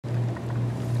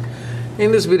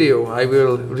In this video, I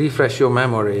will refresh your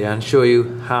memory and show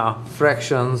you how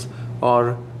fractions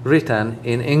are written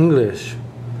in English.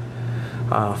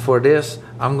 For this,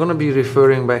 I'm going to be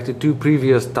referring back to two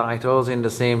previous titles in the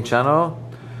same channel.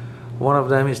 One of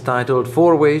them is titled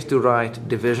 4 Ways to Write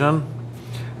Division,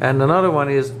 and another one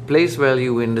is Place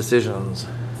Value in Decisions.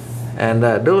 And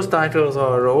those titles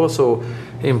are also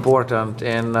important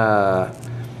in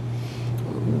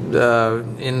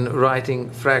writing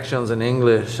fractions in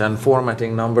English and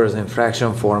formatting numbers in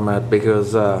fraction format,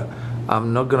 because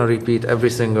I'm not going to repeat every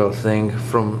single thing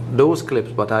from those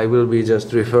clips, but I will be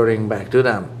just referring back to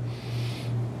them.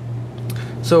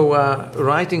 So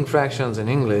writing fractions in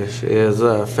English is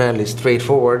fairly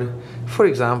straightforward. For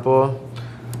example,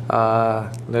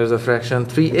 there's a fraction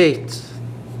 3/8.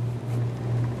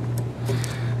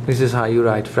 This is how you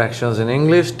write fractions in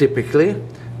English typically.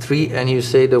 3, and you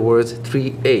say the words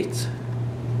 3/8.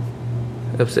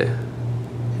 Oops,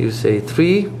 you say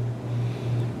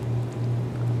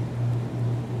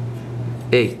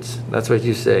 3/8. That's what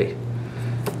you say.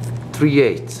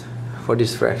 3/8 for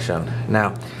this fraction.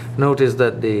 Now, notice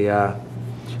that the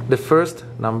first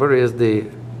number is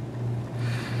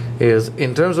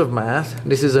in terms of math.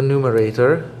 This is a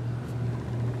numerator,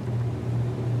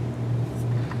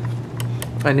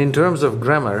 and in terms of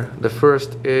grammar, the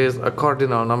first is a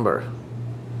cardinal number.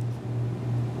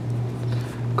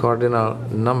 Cardinal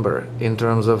number in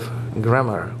terms of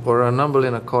grammar, or a number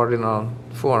in a cardinal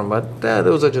form, but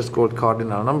those are just called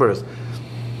cardinal numbers.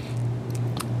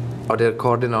 Other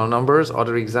cardinal numbers,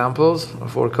 other examples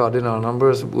for cardinal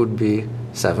numbers would be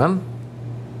 7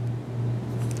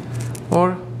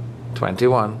 or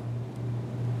 21.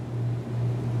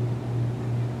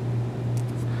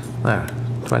 There.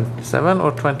 27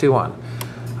 or 21.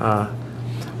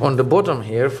 On the bottom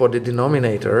here for the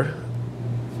denominator,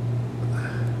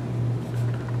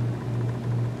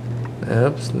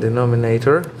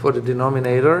 for the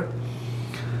denominator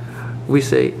we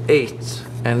say 8,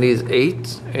 and this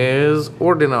 8 is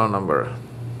ordinal number.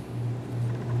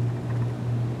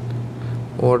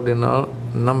 Ordinal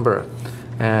number,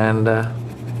 and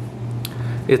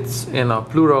it's in a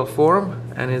plural form,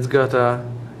 and it's got a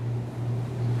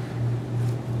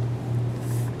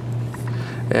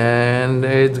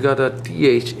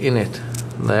th in it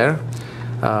there.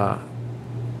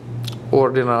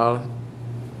 Ordinal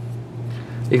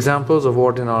examples of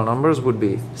ordinal numbers would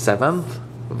be 7th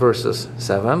versus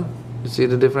 7. You see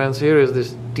the difference here is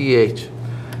this th,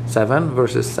 7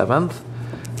 versus 7th.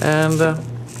 And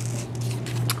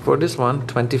for this one,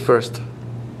 21st.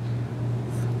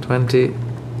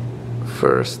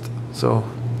 So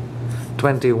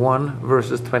 21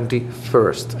 versus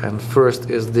 21st, and first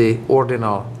is the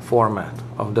ordinal format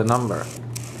of the number.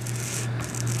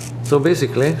 So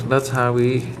basically, that's how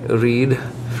we read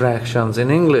fractions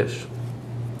in English.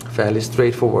 Fairly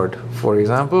straightforward. For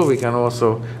example, we can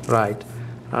also write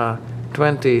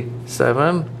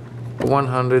 27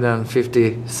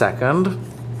 152nd,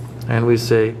 and we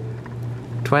say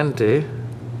 27,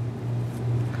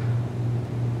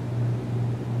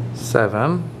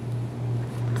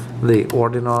 the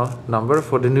ordinal number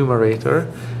for the numerator,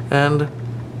 and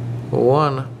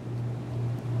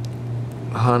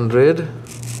 100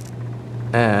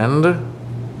 and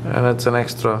it's an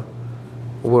extra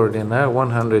word in there,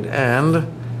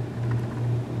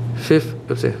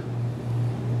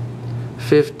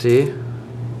 150.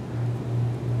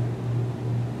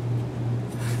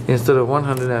 Instead of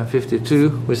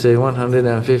 152, we say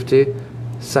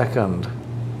 152nd.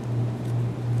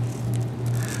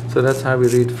 So that's how we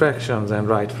read fractions and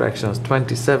write fractions.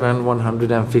 27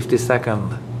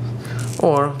 152nd,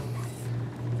 or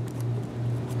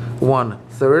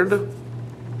 1/3,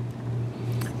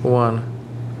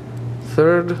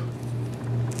 1/3,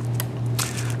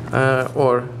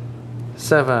 or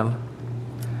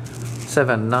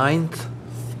 7/9,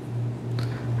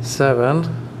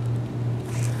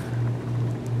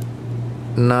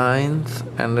 7/9,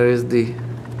 and there is the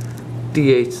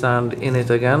th sound in it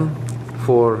again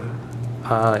for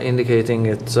indicating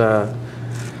its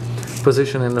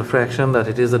position in the fraction, that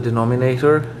it is a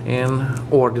denominator in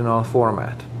ordinal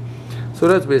format. So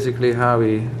that's basically how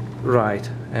we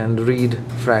write and read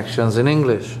fractions in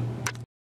English.